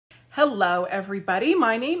Hello, everybody.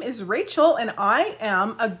 My name is Rachel, and I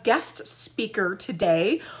am a guest speaker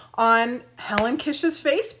today on Helen Kish's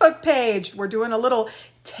Facebook page. We're doing a little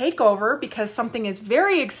takeover because something is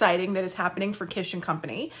very exciting that is happening for Kish and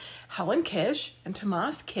Company. Helen Kish and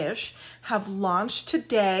Tomas Kish have launched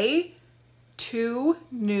today 2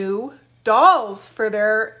 new dolls for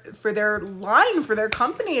their line, for their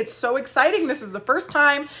company. It's so exciting. This is the first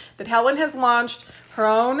time that Helen has launched her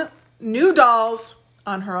own new dolls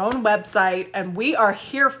on her own website, and we are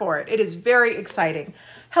here for it. It is very exciting.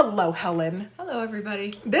 Hello, Helen. Hello,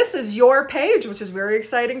 everybody. This is your page, which is very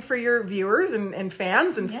exciting for your viewers and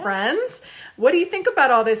fans and friends. What do you think about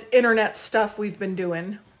all this internet stuff we've been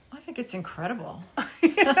doing? I think it's incredible.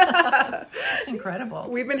 It's incredible.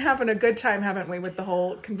 We've been having a good time, haven't we, with the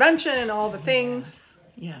whole convention and all the things?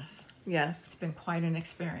 Yes. Yes. It's been quite an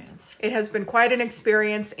experience. It has been quite an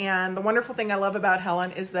experience, and the wonderful thing I love about Helen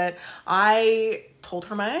is that I told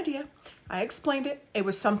her my idea. I explained it. It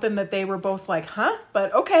was something that they were both like, huh?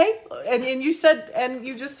 But okay. And you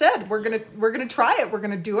just said we're gonna try it. We're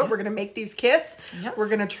gonna do it. We're gonna make these kits. Yes. We're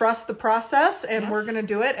gonna trust the process, and we're gonna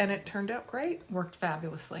do it. And it turned out great. Worked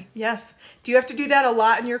fabulously. Yes. Do you have to do that a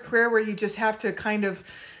lot in your career, where you just have to kind of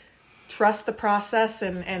trust the process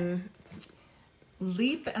and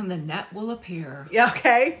leap and the net will appear. Yeah.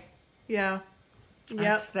 Okay. Yeah.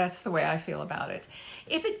 Yeah. That's the way I feel about it.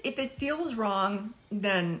 If it feels wrong,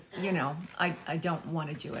 then I don't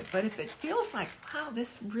want to do it. But if it feels like, wow,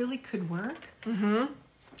 this really could work,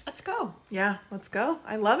 let's go. Yeah, let's go.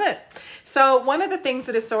 I love it. So one of the things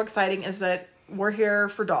that is so exciting is that we're here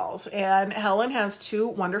for dolls, and Helen has 2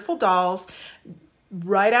 wonderful dolls.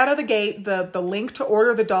 Right out of the gate, the link to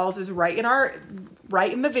order the dolls is right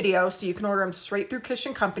in the video, so you can order them straight through Kish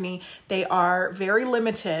and Company. They are very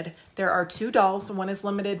limited. There are 2 dolls. One is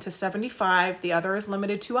limited to 75. The other is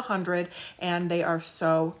limited to 100, and they are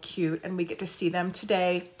so cute, and we get to see them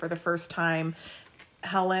today for the first time.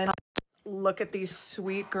 Helen, look at these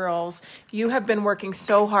sweet girls. You have been working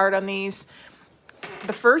so hard on these.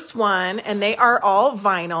 The first one, and they are all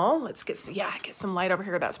vinyl. Let's get some light over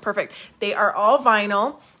here. That's perfect. They are all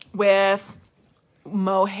vinyl with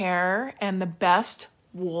mohair and the best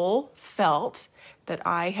wool felt that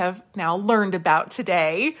I have now learned about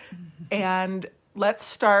today. And let's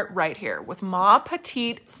start right here with Ma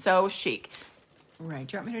Petite So Chic. Right.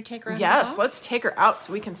 Do you want me to take her out? Yes, let's take her out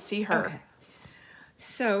so we can see her. Okay.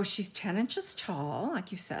 So she's 10 inches tall,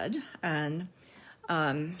 like you said, and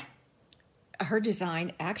her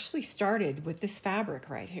design actually started with this fabric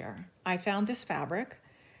right here. I found this fabric,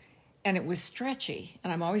 and it was stretchy,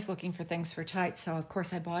 and I'm always looking for things for tight, so of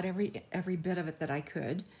course I bought every bit of it that I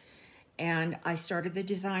could, and I started the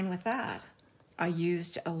design with that. I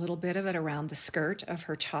used a little bit of it around the skirt of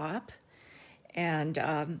her top, and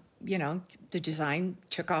the design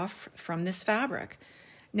took off from this fabric.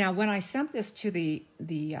 Now, when I sent this to the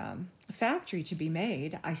factory to be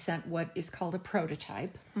made, I sent what is called a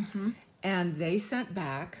prototype, and they sent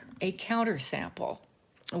back a counter sample,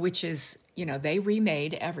 which is, they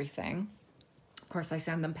remade everything. Of course, I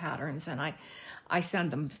send them patterns, and I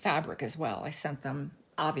send them fabric as well. I sent them,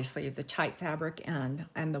 obviously, the tight fabric and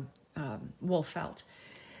the wool felt.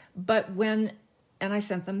 And I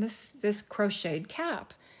sent them this crocheted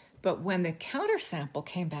cap. But when the counter sample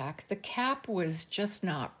came back, the cap was just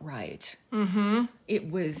not right.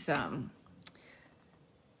 It was...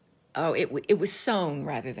 it was sewn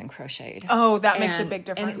rather than crocheted. Oh, that makes a big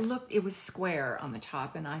difference. And it was square on the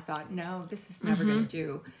top, and I thought, no, this is never going to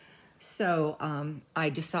do. So I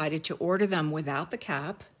decided to order them without the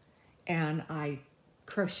cap, and I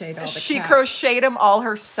crocheted all the caps. She crocheted them all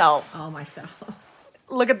herself. All myself.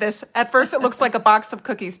 Look at this. At first, it looks like a box of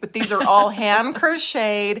cookies, but these are all hand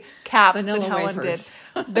crocheted caps Vanilla that Helen wafers.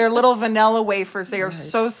 did. They're little vanilla wafers. They are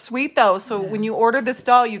so sweet, though. So when you order this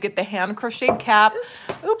doll, you get the hand crocheted cap.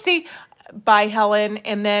 Oopsie. By Helen.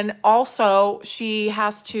 And then also, she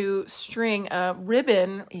has to string a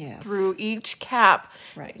ribbon through each cap.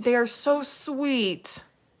 Right. They are so sweet.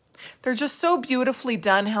 They're just so beautifully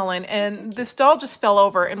done, Helen. And this doll just fell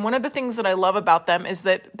over. And one of the things that I love about them is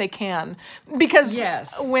that they can. Because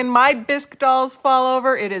when my bisque dolls fall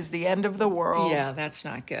over, it is the end of the world. Yeah, that's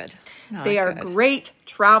not good. They are great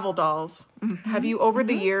travel dolls. Have you, over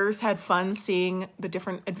the years, had fun seeing the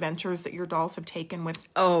different adventures that your dolls have taken with?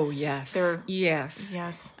 Oh, yes. Yes.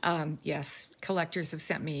 Yes. Collectors have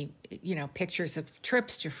sent me, pictures of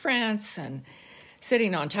trips to France and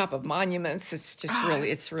sitting on top of monuments. It's just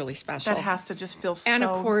it's really special. That has to just feel so And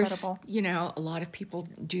of course, incredible. you know, a lot of people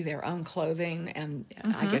do their own clothing, and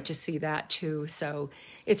I get to see that too. So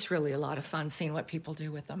it's really a lot of fun seeing what people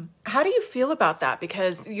do with them. How do you feel about that?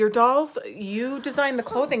 Because your dolls, you design the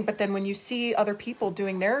clothing, but then when you see other people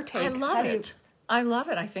doing their take, I love it. I love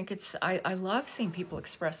it. I think I love seeing people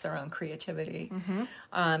express their own creativity.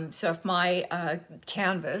 So if my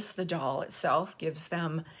canvas, the doll itself, gives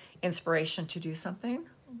them inspiration to do something,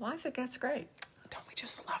 well, I think that's great. Don't we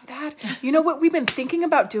just love that? You know what we've been thinking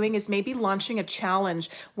about doing is maybe launching a challenge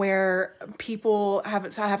where people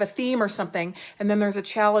have a theme or something, and then there's a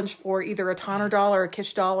challenge for either a Tonner doll or a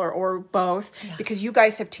Kish doll or both, because you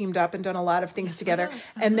guys have teamed up and done a lot of things together,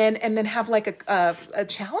 and then have like a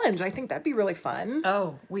challenge. I think that'd be really fun.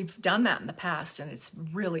 Oh, we've done that in the past, and it's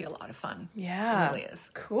really a lot of fun. Yeah. It really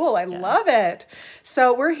is. Cool. I love it.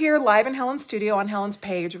 So we're here live in Helen's studio on Helen's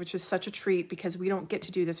page, which is such a treat because we don't get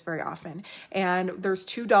to do this very often. And there's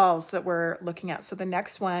 2 dolls that we're looking at. So the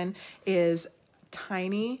next one is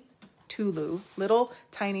Tiny Tulu, little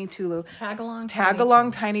Tiny Tulu. Tag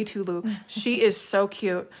along Tiny Tulu. She is so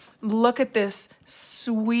cute. Look at this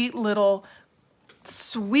sweet little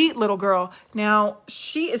girl. Now,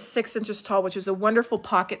 she is 6 inches tall, which is a wonderful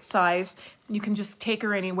pocket size. You can just take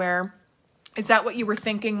her anywhere. Is that what you were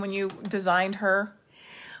thinking when you designed her?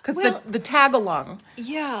 Because the tag along.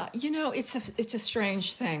 Yeah, you know, it's a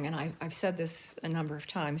strange thing, and I've said this a number of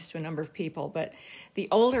times to a number of people, but the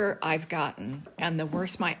older I've gotten and the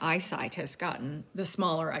worse my eyesight has gotten, the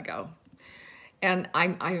smaller I go. And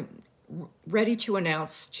I'm ready to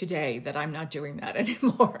announce today that I'm not doing that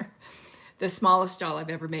anymore. The smallest doll I've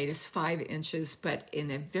ever made is 5 inches, but in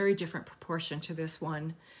a very different proportion to this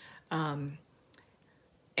one. And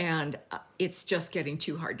it's just getting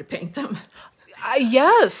too hard to paint them.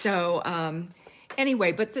 Yes. So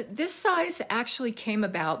anyway, but this size actually came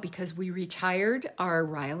about because we retired our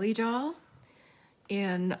Riley doll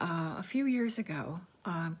in a few years ago.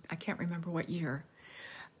 I can't remember what year.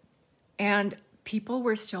 And people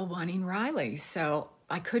were still wanting Riley, so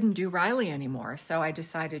I couldn't do Riley anymore. So I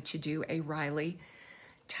decided to do a Riley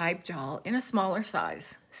type doll in a smaller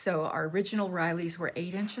size. So our original Rileys were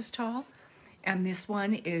 8 inches tall, and this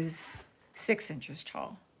one is 6 inches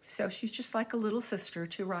tall. So she's just like a little sister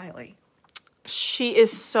to Riley. She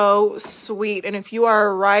is so sweet. And if you are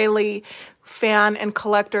a Riley fan and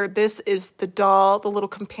collector, this is the doll, the little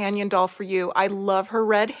companion doll for you. I love her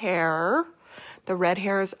red hair. The red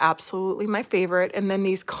hair is absolutely my favorite. And then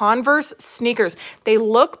these Converse sneakers. They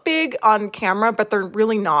look big on camera, but they're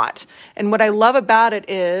really not. And what I love about it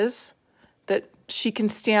is that she can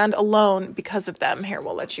stand alone because of them. Here,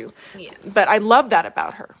 we'll let you. Yeah. But I love that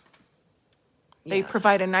about her. They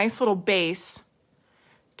provide a nice little base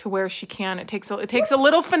to where she can. It takes a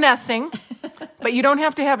little finessing, but you don't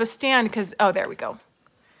have to have a stand because, oh, there we go.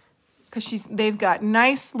 Because they've got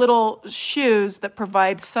nice little shoes that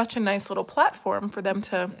provide such a nice little platform for them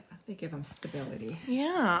to. Yeah, they give them stability.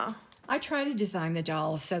 Yeah. I try to design the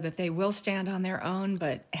dolls so that they will stand on their own,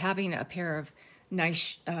 but having a pair of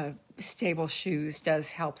nice, stable shoes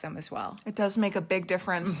does help them as well. It does make a big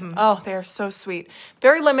difference. Oh, they're so sweet.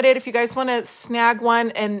 Very limited. If you guys want to snag one,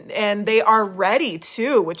 and they are ready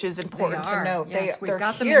too, which is important to note. Yes, we've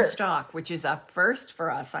got them in stock, which is a first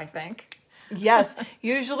for us, I think. Yes.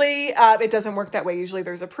 Usually it doesn't work that way. Usually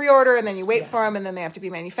there's a pre-order and then you wait for them and then they have to be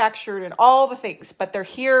manufactured and all the things. But they're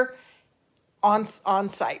here on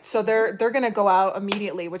site. So they're going to go out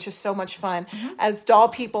immediately, which is so much fun. As doll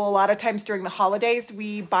people, a lot of times during the holidays,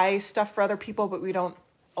 we buy stuff for other people, but we don't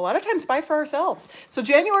a lot of times buy for ourselves. So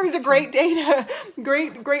January is a great day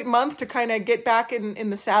great month to kind of get back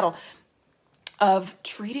in the saddle of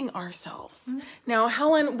treating ourselves. Now,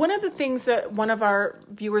 Helen, one of the things that one of our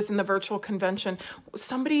viewers in the virtual convention,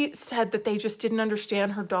 somebody said that they just didn't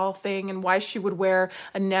understand her doll thing and why she would wear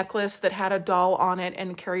a necklace that had a doll on it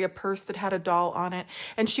and carry a purse that had a doll on it.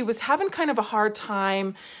 And she was having kind of a hard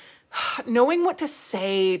time knowing what to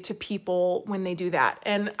say to people when they do that.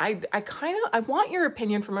 And I want your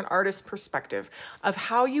opinion from an artist's perspective of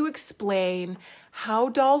how you explain how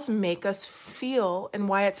dolls make us feel and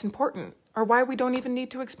why it's important. Or why we don't even need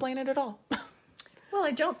to explain it at all. Well,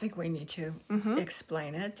 I don't think we need to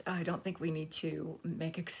explain it. I don't think we need to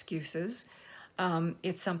make excuses.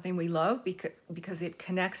 It's something we love because it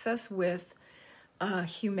connects us with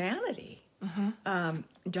humanity.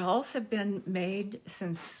 Dolls have been made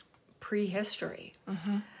since prehistory.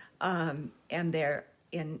 And they're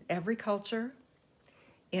in every culture,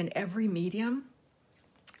 in every medium.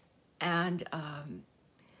 And,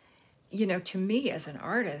 to me as an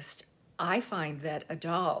artist, I find that a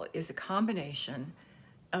doll is a combination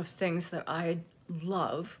of things that I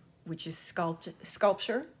love, which is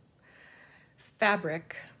sculpture,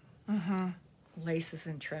 fabric, laces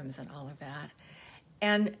and trims and all of that,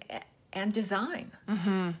 and design.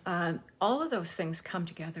 All of those things come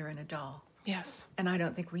together in a doll. Yes. And I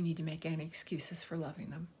don't think we need to make any excuses for loving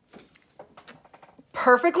them.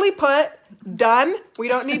 Perfectly put. Done. We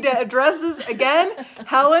don't need to address this again.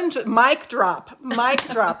 Helen, mic drop. Mic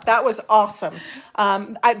drop. That was awesome.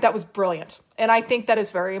 That was brilliant. And I think that is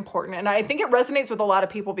very important. And I think it resonates with a lot of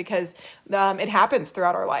people because it happens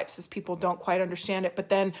throughout our lives as people don't quite understand it. But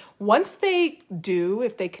then once they do,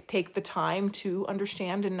 if they could take the time to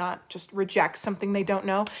understand and not just reject something they don't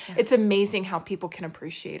know, it's amazing how people can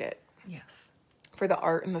appreciate it. Yes. For the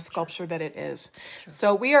art and the sculpture that it is.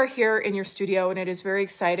 So we are here in your studio and it is very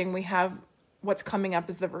exciting. We have what's coming up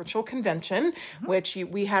is the virtual convention, which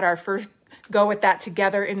we had our first go with that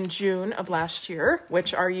together in June of last year,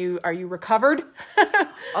 which are you recovered?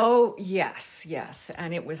 Oh, yes.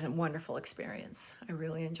 And it was a wonderful experience. I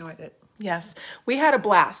really enjoyed it. Yes, we had a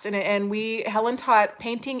blast, and Helen taught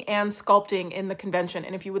painting and sculpting in the convention.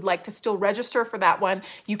 And if you would like to still register for that one,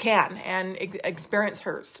 you can and experience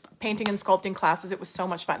her painting and sculpting classes. It was so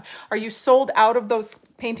much fun. Are you sold out of those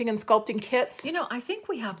painting and sculpting kits? You know, I think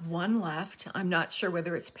we have one left. I'm not sure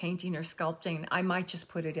whether it's painting or sculpting. I might just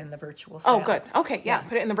put it in the virtual sale. Oh, good. Okay, yeah,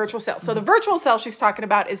 put it in the virtual sale. So the virtual sale she's talking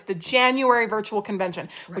about is the January virtual convention,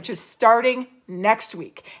 which is starting next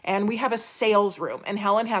week. And we have a sales room, and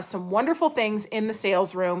Helen has some wonderful things in the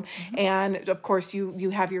sales room. And of course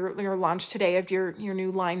you have your launch today of your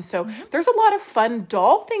new line. So there's a lot of fun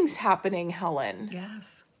doll things happening, Helen.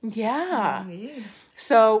 Yes. Yeah. Indeed.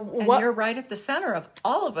 So And you're right at the center of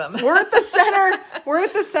all of them. We're at the center. We're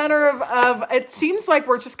at the center of it seems like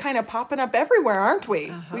we're just kind of popping up everywhere, aren't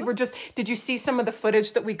we? We were just, did you see some of the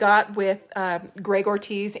footage that we got with Greg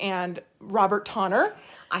Ortiz and Robert Tonner?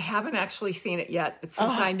 I haven't actually seen it yet, but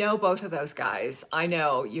since I know both of those guys, I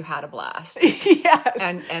know you had a blast. Yes.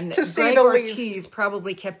 And to say Greg the Ortiz least.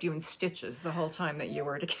 probably kept you in stitches the whole time that you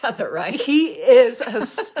were together, right? He is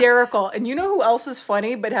hysterical. And you know who else is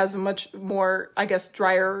funny, but has a much more, I guess,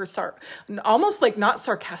 drier, almost like not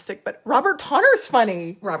sarcastic, but Robert Tonner's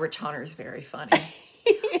funny. Robert Tonner's very funny.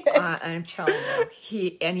 I'm telling you,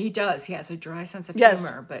 he does. He has a dry sense of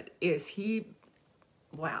humor, but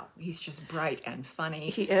wow, he's just bright and funny.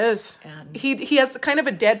 He is. And he has kind of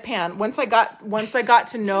a deadpan. Once I got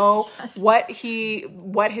to know what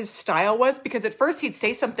his style was, because at first he'd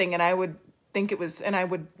say something and I would think it was, and I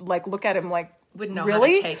would like look at him like, wouldn't know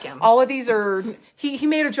really? how to take him. All of these are, he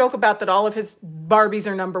made a joke about that all of his Barbies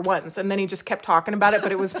are number ones, and then he just kept talking about it,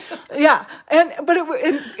 but it was, yeah. And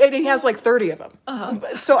he has like 30 of them.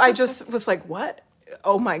 So I just was like, what?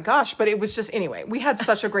 Oh my gosh. But it was just, anyway, we had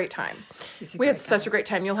such a great time. We had such a great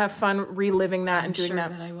time. You'll have fun reliving that and doing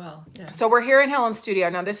that. I'm sure that I will. Yes. So we're here in Helen's studio.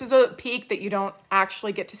 Now, this is a peek that you don't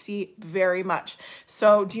actually get to see very much.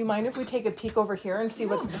 So do you mind if we take a peek over here and see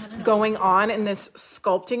what's going on in this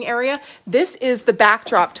sculpting area? This is the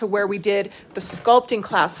backdrop to where we did the sculpting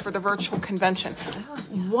class for the virtual convention.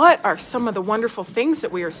 What are some of the wonderful things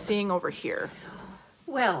that we are seeing over here?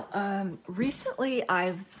 Well, recently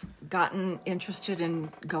I've gotten interested in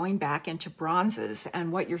going back into bronzes,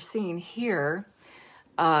 and what you're seeing here,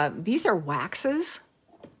 these are waxes.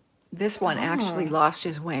 This one actually lost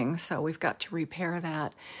his wing, so we've got to repair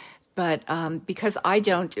that. But because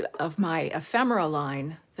of my ephemera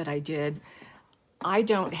line that I did, I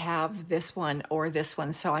don't have this one or this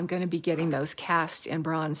one, so I'm going to be getting those cast in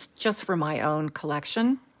bronze just for my own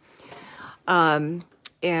collection. And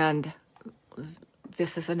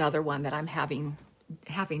this is another one that I'm having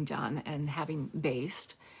done and having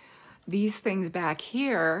based. These things back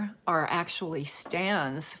here are actually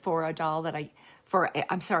stands for a doll that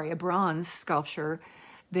a bronze sculpture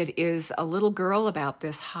that is a little girl about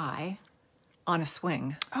this high on a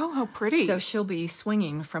swing. Oh, how pretty. So she'll be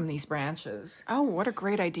swinging from these branches. Oh, what a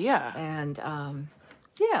great idea. And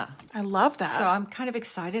yeah. I love that. So I'm kind of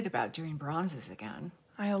excited about doing bronzes again.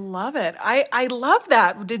 I love it. I love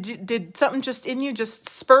that. Did something just in you just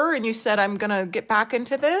spur and you said, I'm going to get back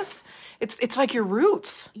into this? It's like your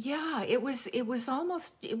roots. Yeah, it was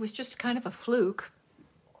just kind of a fluke.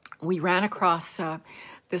 We ran across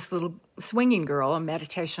this little swinging girl, a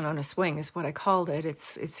meditation on a swing is what I called it.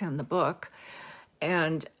 It's in the book.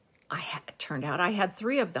 And it turned out I had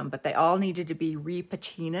 3 of them, but they all needed to be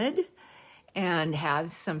repatinaed and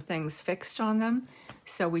have some things fixed on them.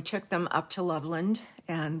 So we took them up to Loveland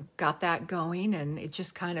and got that going, and it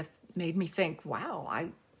just kind of made me think, wow,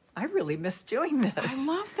 I really miss doing this. I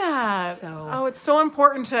love that. So, it's so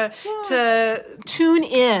important to tune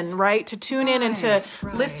in, right? To tune in and to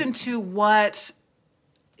listen to what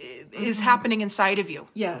is happening inside of you.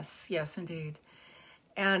 Yes, yes, indeed.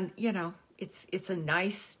 And, you know, it's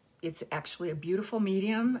actually a beautiful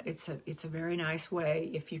medium. It's a very nice way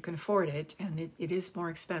if you can afford it. And it is more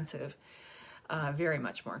expensive, very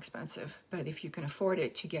much more expensive. But if you can afford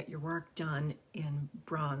it, to get your work done in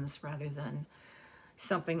bronze rather than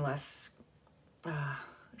something less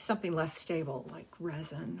stable like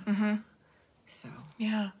resin. So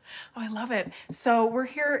yeah. Oh, I love it. So we're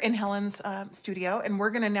here in Helen's studio, and we're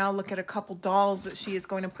going to now look at a couple dolls that she is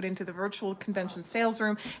going to put into the virtual convention sales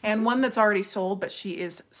room, and one that's already sold, but she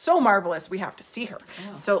is so marvelous. We have to see her.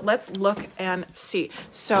 Oh. So let's look and see.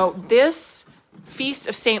 So this Feast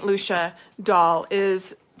of St. Lucia doll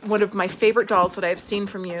is one of my favorite dolls that I've seen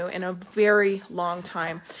from you in a very long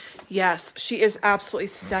time. Yes, she is absolutely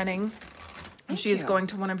stunning. And she is going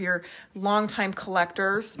to one of your longtime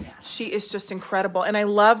collectors. Yes. She is just incredible. And I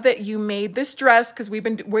love that you made this dress, because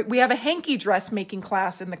we have a hanky dressmaking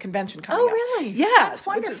class in the convention coming up. Oh, really? Yeah. That's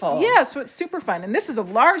wonderful. So it's super fun. And this is a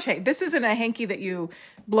large hanky. This isn't a hanky that you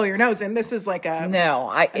blow your nose in. This is like a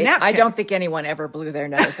napkin. I don't think anyone ever blew their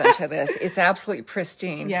nose into this. It's absolutely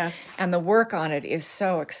pristine. Yes. And the work on it is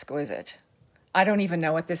so exquisite. I don't even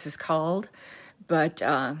know what this is called, but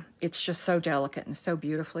it's just so delicate and so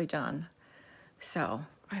beautifully done. So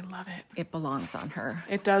I love it. It belongs on her.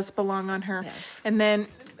 It does belong on her. Yes. And then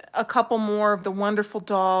a couple more of the wonderful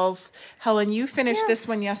dolls. Helen, you finished this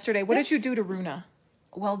one yesterday. What did you do to Runa?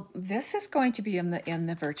 Well, this is going to be in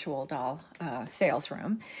the virtual doll sales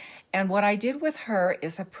room. And what I did with her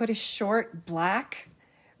is I put a short black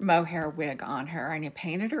mohair wig on her, and I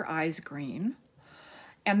painted her eyes green.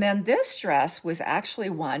 And then this dress was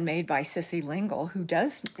actually one made by Sissy Lingle, who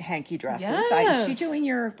does hanky dresses. Yes. Is she doing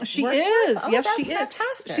your She workshop? is. Oh, Yes, that's she is.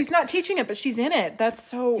 fantastic. She's not teaching it, but she's in it. That's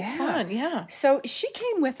so fun. Yeah. So she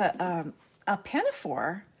came with a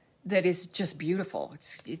pinafore that is just beautiful.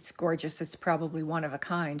 It's gorgeous. It's probably one of a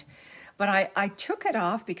kind. But I took it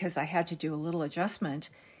off because I had to do a little adjustment.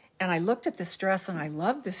 And I looked at this dress, and I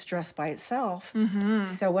loved this dress by itself. Mm-hmm.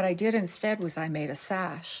 So what I did instead was I made a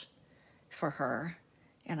sash for her.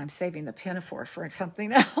 And I'm saving the pinafore for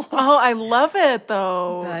something else. Oh, I love it,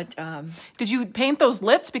 though. But did you paint those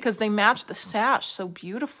lips, because they match the sash so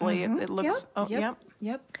beautifully? Mm-hmm. It looks.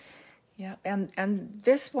 Yep. And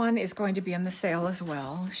this one is going to be in the sale as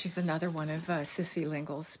well. She's another one of Sissy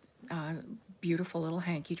Lingle's beautiful little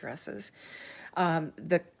hanky dresses.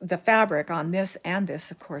 The fabric on this and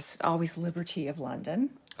this, of course, is always Liberty of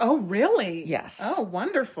London. Oh, really? Yes. Oh,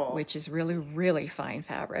 wonderful. Which is really, really fine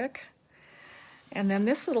fabric. And then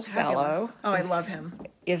this little fellow, I love him,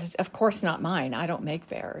 is of course not mine. I don't make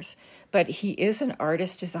bears, but he is an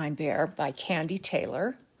artist designed bear by Candy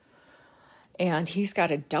Taylor. And he's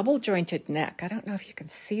got a double jointed neck. I don't know if you can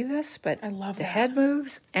see this, but I love the that. head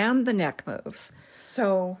moves and the neck moves.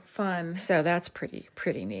 So fun. So that's pretty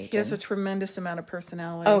neat. He has a tremendous amount of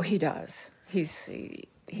personality. Oh, he does. He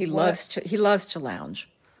loves to lounge.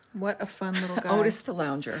 What a fun little guy. Otis the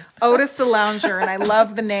Lounger. Otis the Lounger, and I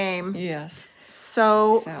love the name. Yes.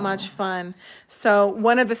 So much fun. So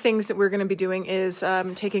one of the things that we're going to be doing is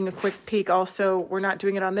taking a quick peek. Also, we're not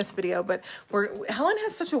doing it on this video, but Helen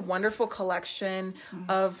has such a wonderful collection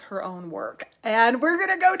of her own work, and we're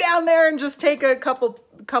going to go down there and just take a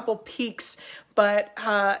couple peeks. But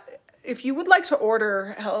if you would like to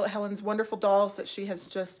order Helen's wonderful dolls that she has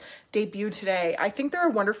just debuted today, I think they're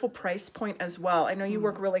a wonderful price point as well. I know you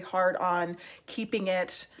work really hard on keeping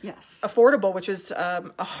it affordable, which is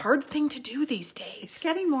a hard thing to do these days. It's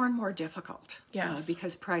getting more and more difficult. Yes.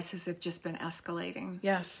 Because prices have just been escalating.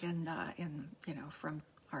 Yes. In from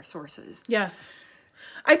our sources. Yes.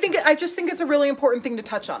 I just think it's a really important thing to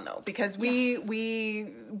touch on, though, because we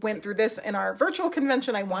went through this in our virtual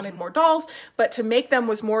convention. I wanted more dolls, but to make them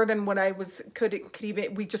was more than what I could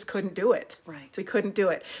even. We just couldn't do it. Right. We couldn't do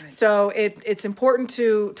it. Right. So it's important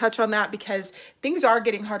to touch on that, because things are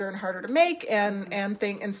getting harder and harder to make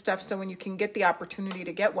and stuff. So when you can get the opportunity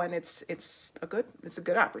to get one, it's a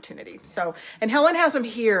good opportunity. So, and Helen has them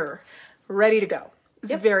here, ready to go.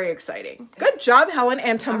 It's very exciting. Good job, Helen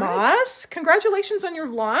and Tomas. Right. Congratulations on your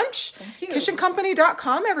launch. Thank you.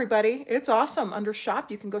 KishandCompany.com, everybody. It's awesome. Under shop,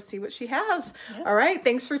 you can go see what she has. Yep. All right.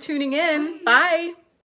 Thanks for tuning in. Bye.